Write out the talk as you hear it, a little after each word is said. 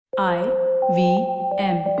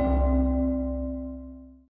IVM.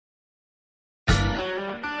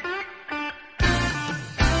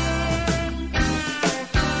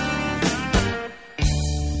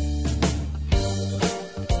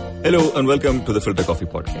 Hello and welcome to the Filter Coffee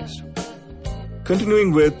Podcast.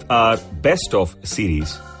 Continuing with our Best Of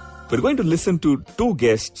series, we're going to listen to two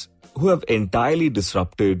guests who have entirely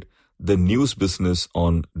disrupted the news business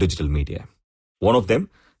on digital media. One of them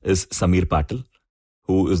is Samir Patil,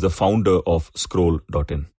 who is the founder of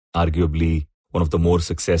Scroll.in, arguably one of the more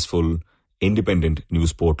successful independent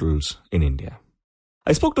news portals in India.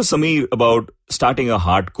 I spoke to Samir about starting a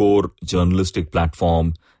hardcore journalistic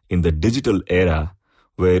platform in the digital era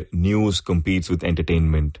where news competes with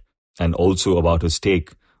entertainment, and also about his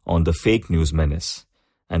take on the fake news menace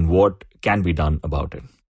and what can be done about it.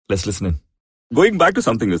 Let's listen in. Going back to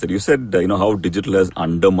something you said, how digital has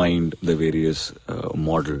undermined the various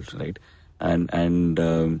models, right? And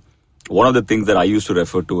one of the things that I used to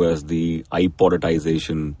refer to as the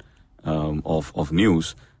iPoditization of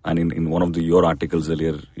news, and in one of your articles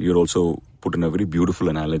earlier, you also put in a very beautiful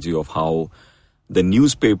analogy of how the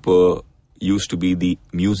newspaper used to be the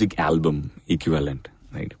music album equivalent,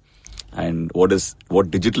 right? And what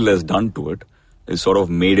digital has done to it is sort of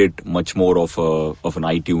made it much more of an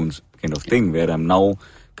iTunes kind of thing, where I'm now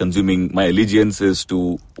consuming, my allegiance is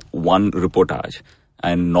to one reportage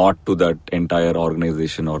and not to that entire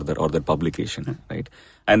organization or that publication, right?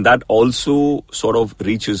 And that also sort of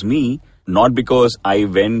reaches me, not because I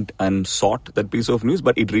went and sought that piece of news,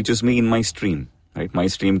 but it reaches me in my stream, right? My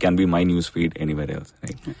stream can be my news feed anywhere else,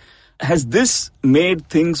 right? Has this made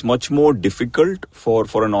things much more difficult for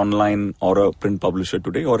an online or a print publisher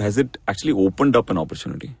today, or has it actually opened up an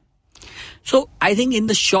opportunity? So I think in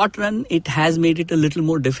the short run, it has made it a little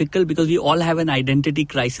more difficult because we all have an identity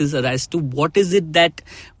crisis as to what is it that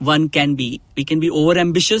one can be. We can be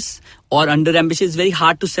over-ambitious or under-ambitious. It's very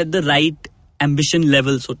hard to set the right ambition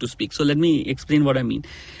level, so to speak. So let me explain what I mean.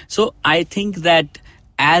 So I think that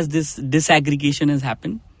as this disaggregation has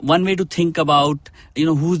happened, one way to think about,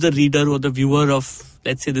 who's the reader or the viewer of,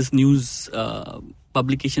 let's say, this news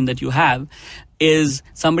publication that you have is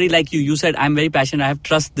somebody like you. You said, I'm very passionate, I have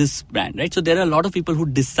trust this brand, right? So there are a lot of people who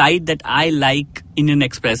decide that I like Indian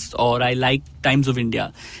Express or I like Times of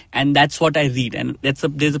India, and that's what I read. And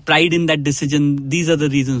there's a pride in that decision. These are the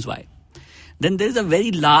reasons why. Then there's a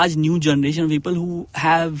very large new generation of people who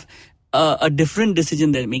have a different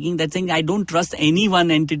decision they're making. They're saying, I don't trust any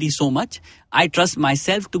one entity so much. I trust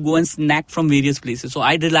myself to go and snack from various places. So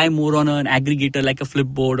I rely more on an aggregator like a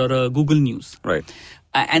Flipboard or a Google News. Right.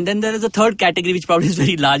 And then there is a third category, which probably is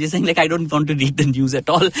very large, is saying, I don't want to read the news at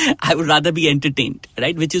all. I would rather be entertained,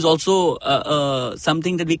 right? Which is also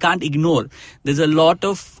something that we can't ignore. There's a lot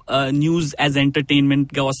of news as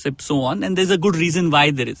entertainment, gossip, so on. And there's a good reason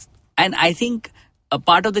why there is. And I think a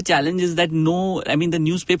part of the challenge is that the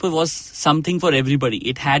newspaper was something for everybody.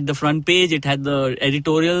 It had the front page, it had the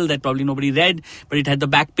editorial that probably nobody read, but it had the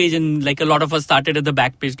back page, and like a lot of us started at the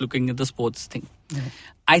back page looking at the sports thing. Yeah.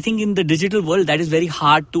 I think in the digital world, that is very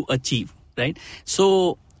hard to achieve, right?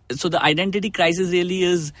 So the identity crisis really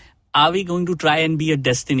is, are we going to try and be a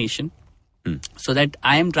destination? So that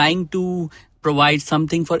I am trying to provide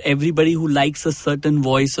something for everybody who likes a certain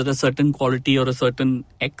voice or a certain quality or a certain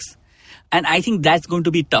X. And I think that's going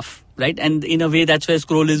to be tough, right? And in a way, that's where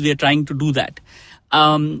Scroll is. We are trying to do that.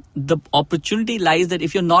 The opportunity lies that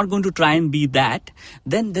if you're not going to try and be that,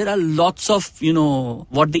 then there are lots of,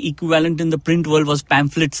 what the equivalent in the print world was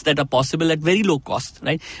pamphlets that are possible at very low cost,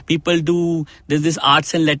 right? People do, there's this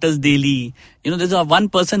Arts and Letters Daily. There's one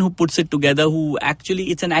person who puts it together who actually,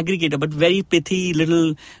 it's an aggregator, but very pithy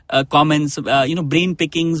little comments, brain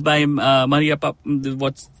pickings by Maria,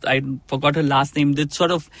 I forgot her last name. It's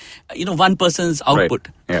sort of, one person's output.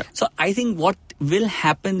 Right. Yeah. So I think what will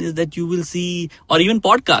happen is that you will see, or even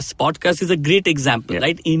podcasts. Podcast is a great example,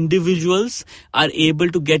 right? Individuals are able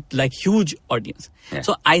to get huge audience. Yeah.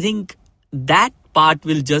 So I think that part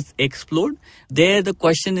will just explode. There, the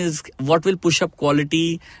question is, what will push up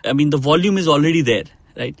quality? The volume is already there,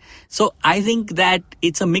 right? So I think that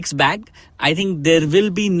it's a mixed bag. I think there will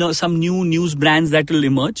be some new news brands that will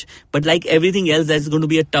emerge, but like everything else, that's going to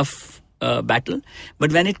be a tough battle.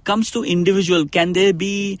 But when it comes to individual, can there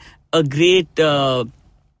be a great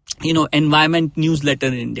environment newsletter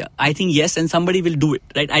in India? I think yes, and somebody will do it,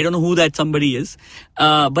 right? I don't know who that somebody is,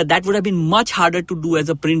 but that would have been much harder to do as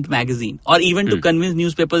a print magazine, or even to convince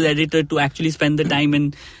newspapers editor to actually spend the time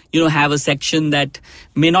and have a section that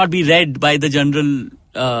may not be read by the general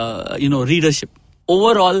readership.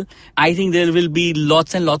 overall, I think there will be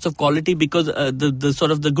lots and lots of quality, because the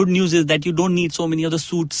sort of the good news is that you don't need so many of the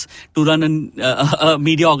suits to run a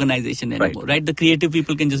media organization anymore, right? The creative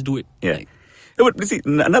people can just do it. Yeah. Right? Yeah, but you see,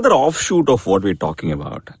 another offshoot of what we're talking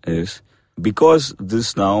about is, because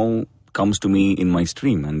this now comes to me in my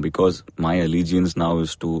stream, and because my allegiance now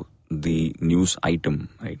is to the news item,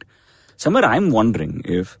 right? Somewhere I'm wondering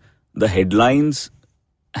if the headlines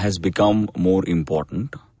has become more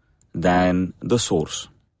important than the source.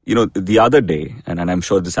 The other day, and I'm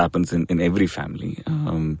sure this happens in every family.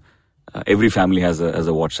 Every family has a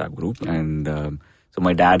WhatsApp group, and so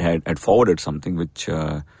my dad had forwarded something which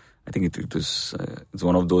I think it's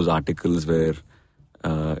one of those articles where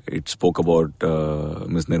it spoke about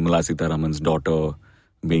Ms. Nirmala Sitharaman's daughter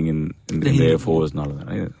being in the Air Force and all of that.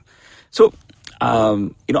 Right? So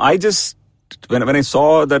I just when I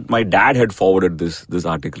saw that my dad had forwarded this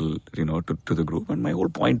article, to the group, and my whole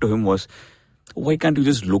point to him was, why can't you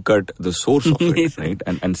just look at the source of it, right,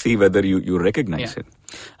 and see whether you recognize it?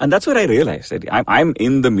 And that's where I realized that I'm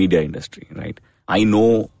in the media industry, right? I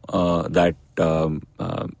know that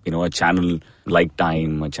a channel like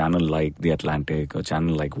Time, a channel like The Atlantic, a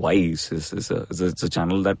channel like Vice is a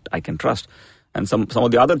channel that I can trust, and some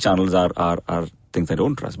of the other channels are things I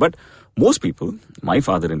don't trust. But most people, my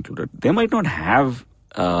father included, they might not have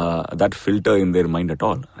that filter in their mind at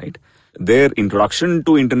all, right? Their introduction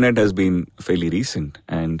to internet has been fairly recent,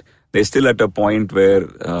 and they're still at a point where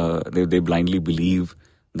they blindly believe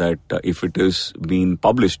that if it is being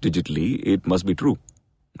published digitally, it must be true,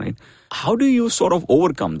 right? How do you sort of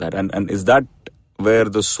overcome that? And is that where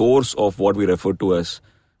the source of what we refer to as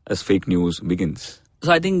fake news begins?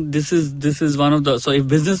 So I think this is one of the, so if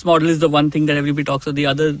business model is the one thing that everybody talks about, the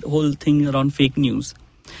other whole thing around fake news.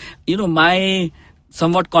 My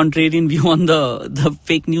somewhat contrarian view on the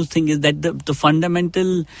fake news thing is that the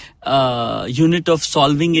fundamental unit of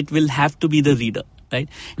solving it will have to be the reader, right?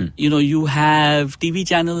 You have TV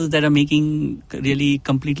channels that are making really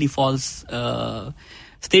completely false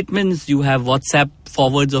statements. You have WhatsApp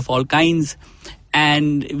forwards of all kinds.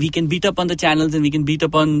 And we can beat up on the channels, and we can beat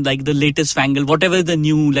up on like the latest fangle, whatever is the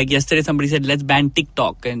new, like yesterday somebody said, let's ban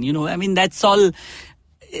TikTok. And, that's all.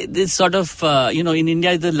 This sort of, in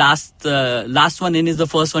India, the last one in is the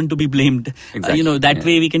first one to be blamed. Exactly. That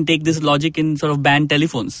way we can take this logic and sort of ban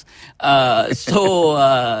telephones. So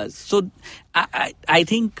I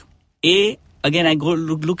think, again, I go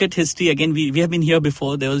look at history. Again, we have been here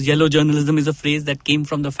before. There was yellow journalism is a phrase that came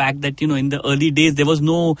from the fact that, in the early days, there was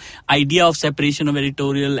no idea of separation of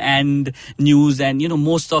editorial and news. And,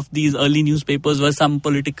 most of these early newspapers were some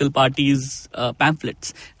political parties'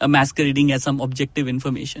 pamphlets masquerading as some objective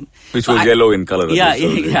information. Which was yellow in color.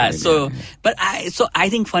 Yeah. But I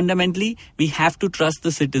think fundamentally, we have to trust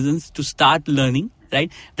the citizens to start learning,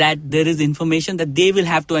 right, that there is information that they will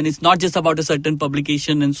have to, and it's not just about a certain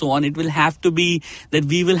publication and so on. It will have to be that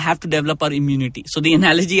we will have to develop our immunity. So the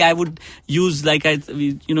analogy I would use, like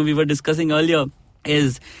we were discussing earlier,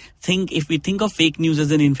 is if we think of fake news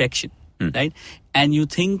as an infection, right, and you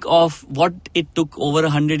think of what it took over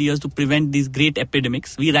 100 years to prevent these great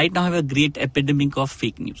epidemics. We right now have a great epidemic of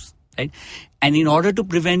fake news, right? And in order to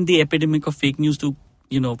prevent the epidemic of fake news, to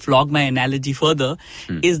flog my analogy further,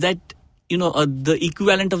 is that the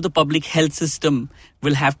equivalent of the public health system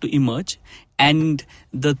will have to emerge. And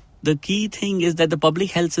the key thing is that the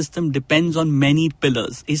public health system depends on many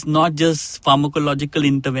pillars. It's not just pharmacological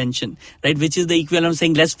intervention, right? Which is the equivalent of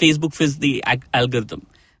saying, let's Facebook fix the algorithm.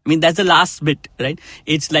 I mean, that's the last bit, right?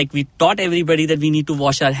 It's like we taught everybody that we need to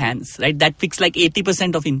wash our hands, right? That fixed like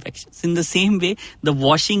 80% of infections. In the same way, the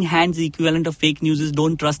washing hands equivalent of fake news is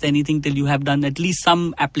don't trust anything till you have done at least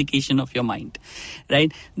some application of your mind,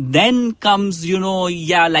 right? Then comes,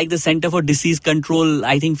 like the Center for Disease Control.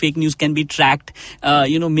 I think fake news can be tracked.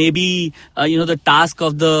 Maybe, the task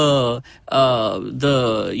of the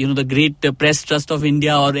Great Press Trust of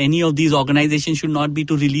India or any of these organizations should not be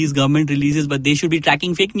to release government releases, but they should be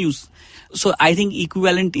tracking fake news. So I think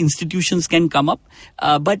equivalent institutions can come up,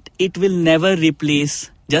 but it will never replace,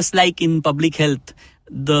 just like in public health,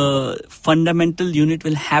 the fundamental unit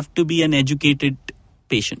will have to be an educated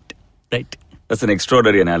patient, right? That's an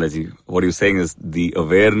extraordinary analogy. What you're saying is the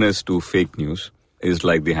awareness to fake news is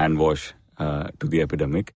like the hand wash to the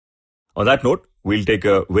epidemic. On that note, we'll take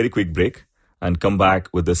a very quick break and come back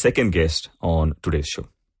with the second guest on today's show.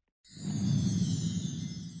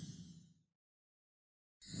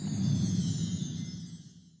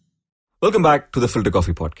 Welcome back to the Filter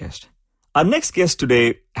Coffee Podcast. Our next guest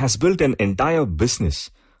today has built an entire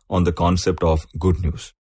business on the concept of good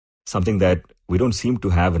news, something that we don't seem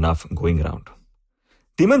to have enough going around.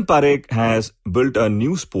 Dhimant Parekh has built a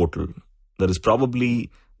news portal that is probably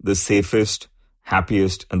the safest,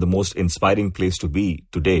 happiest, and the most inspiring place to be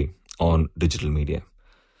today on digital media.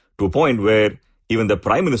 To a point where even the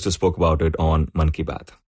Prime Minister spoke about it on Mann Ki Baat.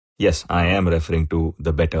 Yes, I am referring to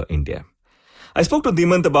the Better India. I spoke to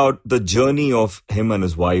Dhimant about the journey of him and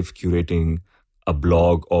his wife curating a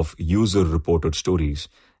blog of user-reported stories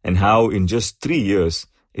and how in just 3 years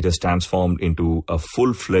it has transformed into a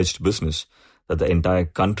full-fledged business that the entire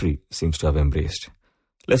country seems to have embraced.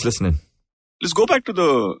 Let's listen in. Let's go back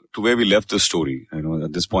to where we left the story.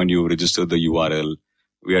 At this point you registered the URL.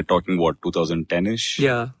 We are talking 2010-ish?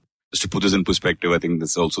 Yeah. Just to put this in perspective, I think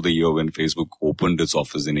this is also the year when Facebook opened its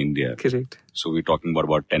office in India. Correct. So we're talking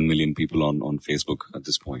about 10 million people on Facebook at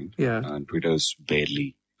this point. Yeah. And Twitter is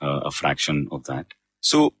barely a fraction of that.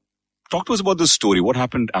 So talk to us about this story. What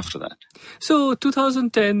happened after that? So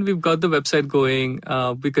 2010, we've got the website going.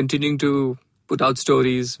 We're continuing to put out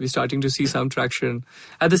stories. We're starting to see some traction.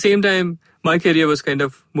 At the same time, my career was kind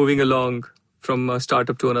of moving along from a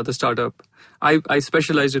startup to another startup. I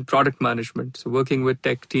specialized in product management, so working with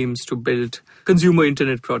tech teams to build consumer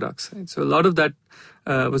internet products. Right? So a lot of that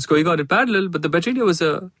was going on in parallel, but the Better India was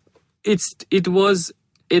it was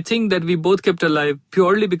a thing that we both kept alive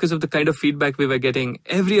purely because of the kind of feedback we were getting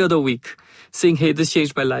every other week, saying, "Hey, this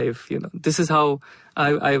changed my life. This is how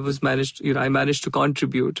I managed to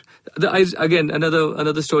contribute." Again,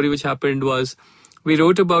 another story which happened was we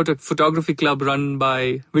wrote about a photography club run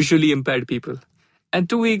by visually impaired people. And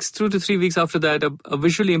 2 to 3 weeks after that, a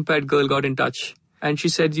visually impaired girl got in touch. And she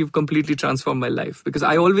said, "You've completely transformed my life." Because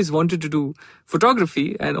I always wanted to do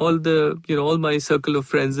photography, and all my circle of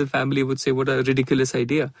friends and family would say, "What a ridiculous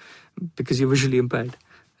idea, because you're visually impaired."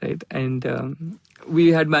 Right? And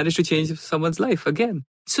we had managed to change someone's life again.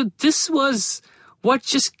 So this was what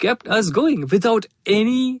just kept us going without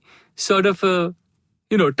any sort of a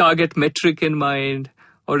target metric in mind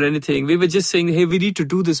or anything. We were just saying, hey, we need to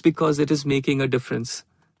do this because it is making a difference,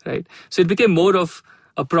 right? So it became more of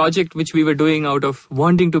a project which we were doing out of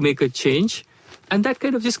wanting to make a change. And that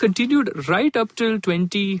kind of just continued right up till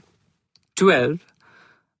 2012,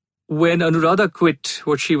 when Anuradha quit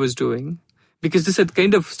what she was doing, because this had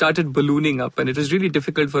kind of started ballooning up, and it was really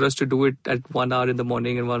difficult for us to do it at 1 hour in the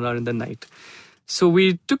morning and 1 hour in the night. So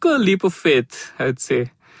we took a leap of faith, I would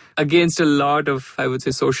say, against a lot of, I would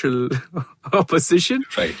say, social opposition.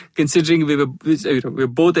 Right. Considering we were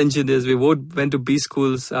both engineers, we both went to B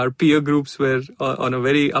schools, our peer groups were on a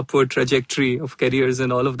very upward trajectory of careers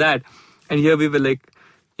and all of that. And here we were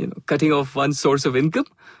cutting off one source of income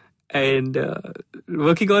and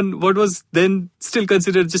working on what was then still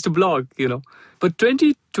considered just a blog, But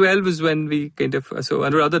 2012 is when we so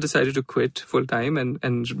Anuradha decided to quit full time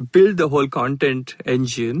and build the whole content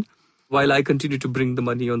engine, while I continue to bring the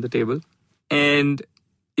money on the table. And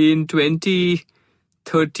in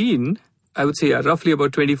 2013, I would say roughly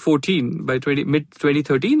about 2014, by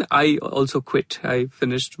mid-2013, I also quit. I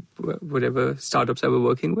finished whatever startups I was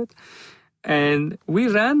working with. And we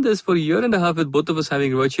ran this for a year and a half with both of us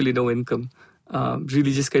having virtually no income,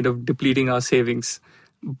 really just kind of depleting our savings.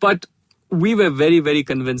 But we were very, very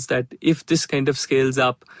convinced that if this kind of scales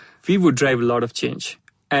up, we would drive a lot of change.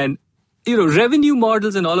 And revenue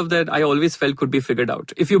models and all of that, I always felt could be figured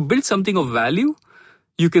out. If you build something of value,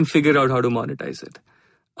 you can figure out how to monetize it.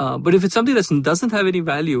 But if it's something that doesn't have any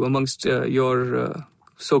value amongst your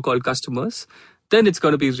so-called customers, then it's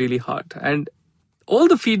going to be really hard. And all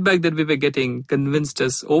the feedback that we were getting convinced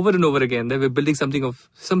us over and over again that we're building something of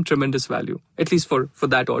some tremendous value, at least for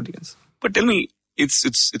that audience. But tell me, it's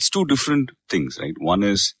two different things, right? One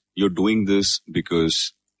is you're doing this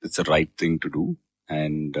because it's the right thing to do.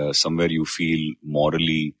 And somewhere you feel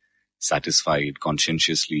morally satisfied,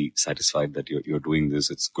 conscientiously satisfied that you're doing this.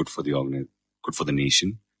 It's good for the good for the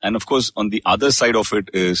nation. And of course, on the other side of it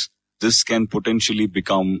is this can potentially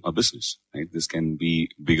become a business, right? This can be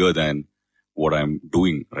bigger than what I'm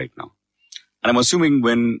doing right now. And I'm assuming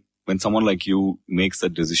when someone like you makes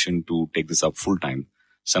that decision to take this up full time,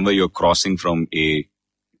 somewhere you're crossing from A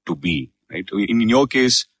to B, right? In your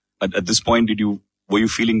case, at this point, were you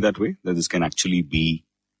feeling that way, that this can actually be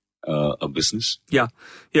a business? Yeah.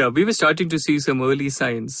 We were starting to see some early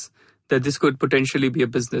signs that this could potentially be a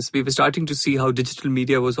business. We were starting to see how digital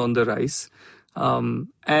media was on the rise.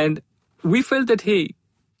 And we felt that, hey,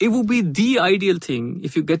 it would be the ideal thing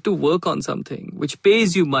if you get to work on something which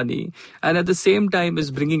pays you money and at the same time is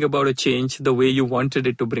bringing about a change the way you wanted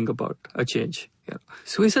it to bring about a change.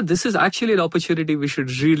 So we said, this is actually an opportunity we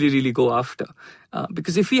should really, really go after.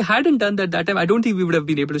 Because if we hadn't done that time, I don't think we would have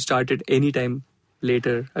been able to start it any time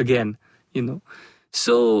later again,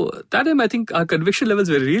 So that time, I think our conviction levels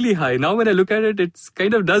were really high. Now when I look at it, it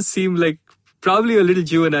kind of does seem like probably a little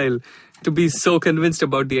juvenile. to be so convinced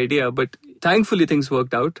about the idea. But thankfully, things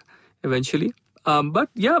worked out eventually. But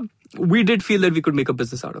yeah, we did feel that we could make a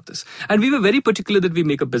business out of this. And we were very particular that we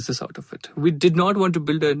make a business out of it. We did not want to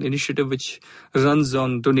build an initiative which runs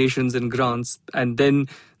on donations and grants. And then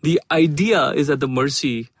the idea is at the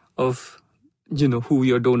mercy of, who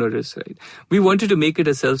your donor is, right? We wanted to make it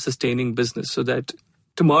a self-sustaining business so that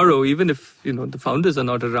tomorrow, even if, the founders are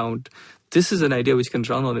not around, this is an idea which can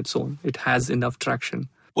run on its own. It has enough traction.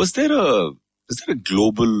 Is there a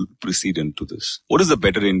global precedent to this? What is the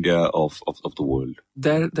better India of the world?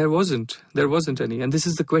 There wasn't any. And this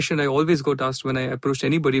is the question I always got asked when I approached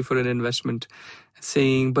anybody for an investment,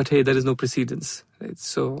 saying, but hey, there is no precedence. Right?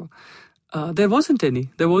 So there wasn't any.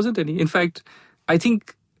 In fact, I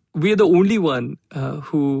think we're the only one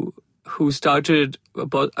who started.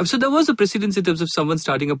 So there was a precedence in terms of someone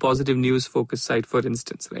starting a positive news focused site, for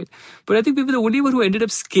instance, right? But I think we were the only one who ended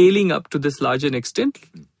up scaling up to this large an extent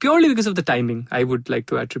purely because of the timing, I would like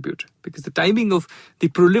to attribute. Because the timing of the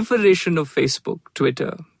proliferation of Facebook,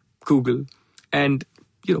 Twitter, Google, and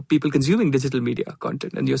people consuming digital media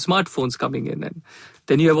content, and your smartphones coming in, and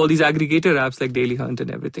then you have all these aggregator apps like Daily Hunt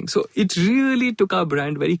and everything. So it really took our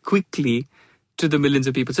brand very quickly to the millions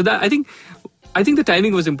of people. So that I think the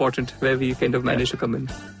timing was important, where we kind of managed to come in.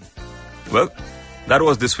 Well, that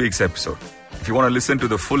was this week's episode. If you want to listen to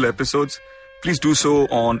the full episodes, please do so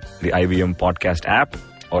on the IVM Podcast app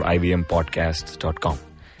or ivmpodcasts.com.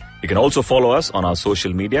 You can also follow us on our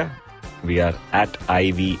social media. We are at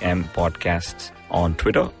IVM Podcasts on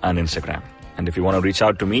Twitter and Instagram. And if you want to reach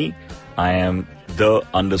out to me, I am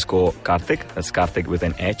 _Karthik. That's Karthik with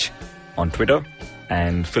an H on Twitter.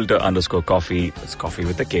 And filter_coffee, that's coffee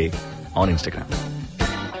with a K, on Instagram.